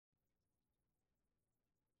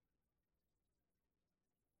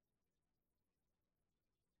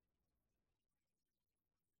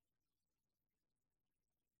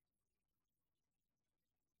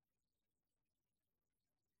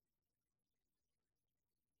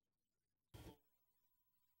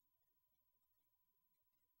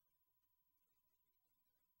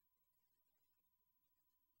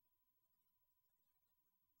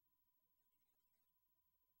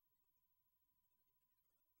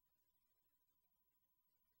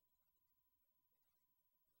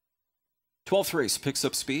12th race picks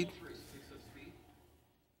up speed.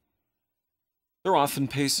 They're often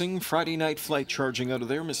pacing. Friday Night Flight charging out of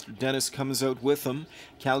there. Mr. Dennis comes out with them.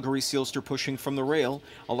 Calgary Sealster pushing from the rail.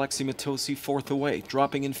 Alexi Matosi fourth away.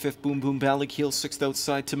 Dropping in fifth, Boom Boom Ballykeel sixth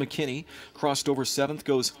outside to McKinney. Crossed over seventh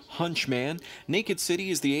goes Hunchman. Naked City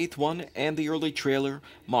is the eighth one and the early trailer,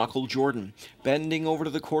 Michael Jordan. Bending over to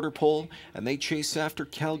the quarter pole and they chase after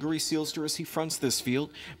Calgary Sealster as he fronts this field.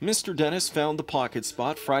 Mr. Dennis found the pocket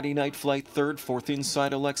spot. Friday Night Flight third, fourth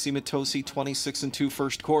inside Alexi Matosi, 26 and 2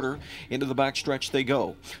 first quarter. Into the backstretch they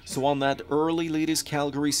go. So on that early lead is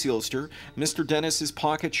Calgary Sealster. Mr. Dennis is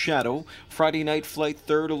pocket shadow. Friday Night Flight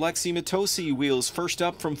third. Alexi Matosi wheels first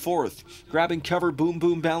up from fourth. Grabbing cover, Boom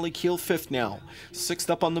Boom Ballykeel fifth now. Sixth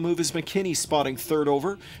up on the move is McKinney spotting third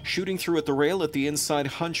over. Shooting through at the rail at the inside,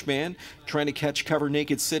 Hunchman trying to catch cover,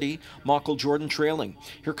 Naked City. Michael Jordan trailing.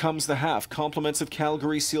 Here comes the half. Compliments of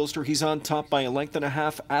Calgary Sealster. He's on top by a length and a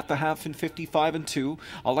half at the half in 55 and 2.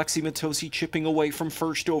 Alexi Matosi chipping away from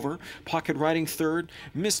first over. Pocket riding third,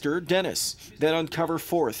 Mr. Dennis. Then on cover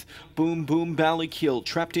fourth, Boom Boom Ballykeel.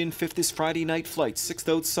 Trapped in fifth is Friday Night Flight. Sixth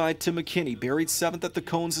outside to McKinney. Buried seventh at the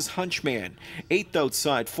cones is Hunchman. Eighth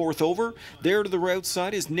outside, fourth over. There to the right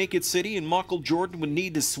side is Naked City, and Michael Jordan would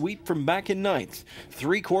need to sweep from back in ninth.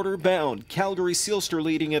 Three-quarter bound. Calgary Sealster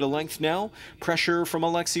leading at a length now. Pressure from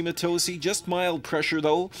Alexi Matosi. Just mild pressure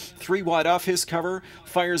though. Three wide off his cover.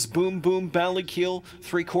 Fires Boom Boom Ballykeel.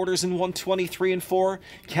 3/4 in 123 and 4.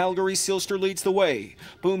 Calgary Sealster leads the way.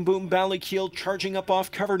 Boom Boom Ballykeel charging up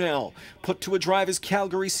off cover now. Put to a drive is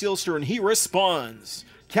Calgary Sealster, and he responds.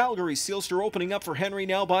 Calgary Sealster opening up for Henry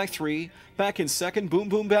now by 3. Back in second, Boom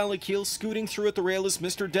Boom Ballykeel scooting through at the rail is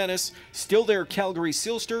Mr. Dennis. Still there, Calgary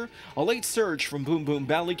Sealster. A late surge from Boom Boom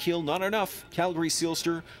Ballykeel, not enough. Calgary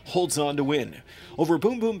Sealster holds on to win. Over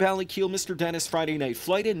Boom Boom Ballykeel, Mr. Dennis, Friday Night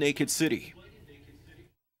Flight in Naked City.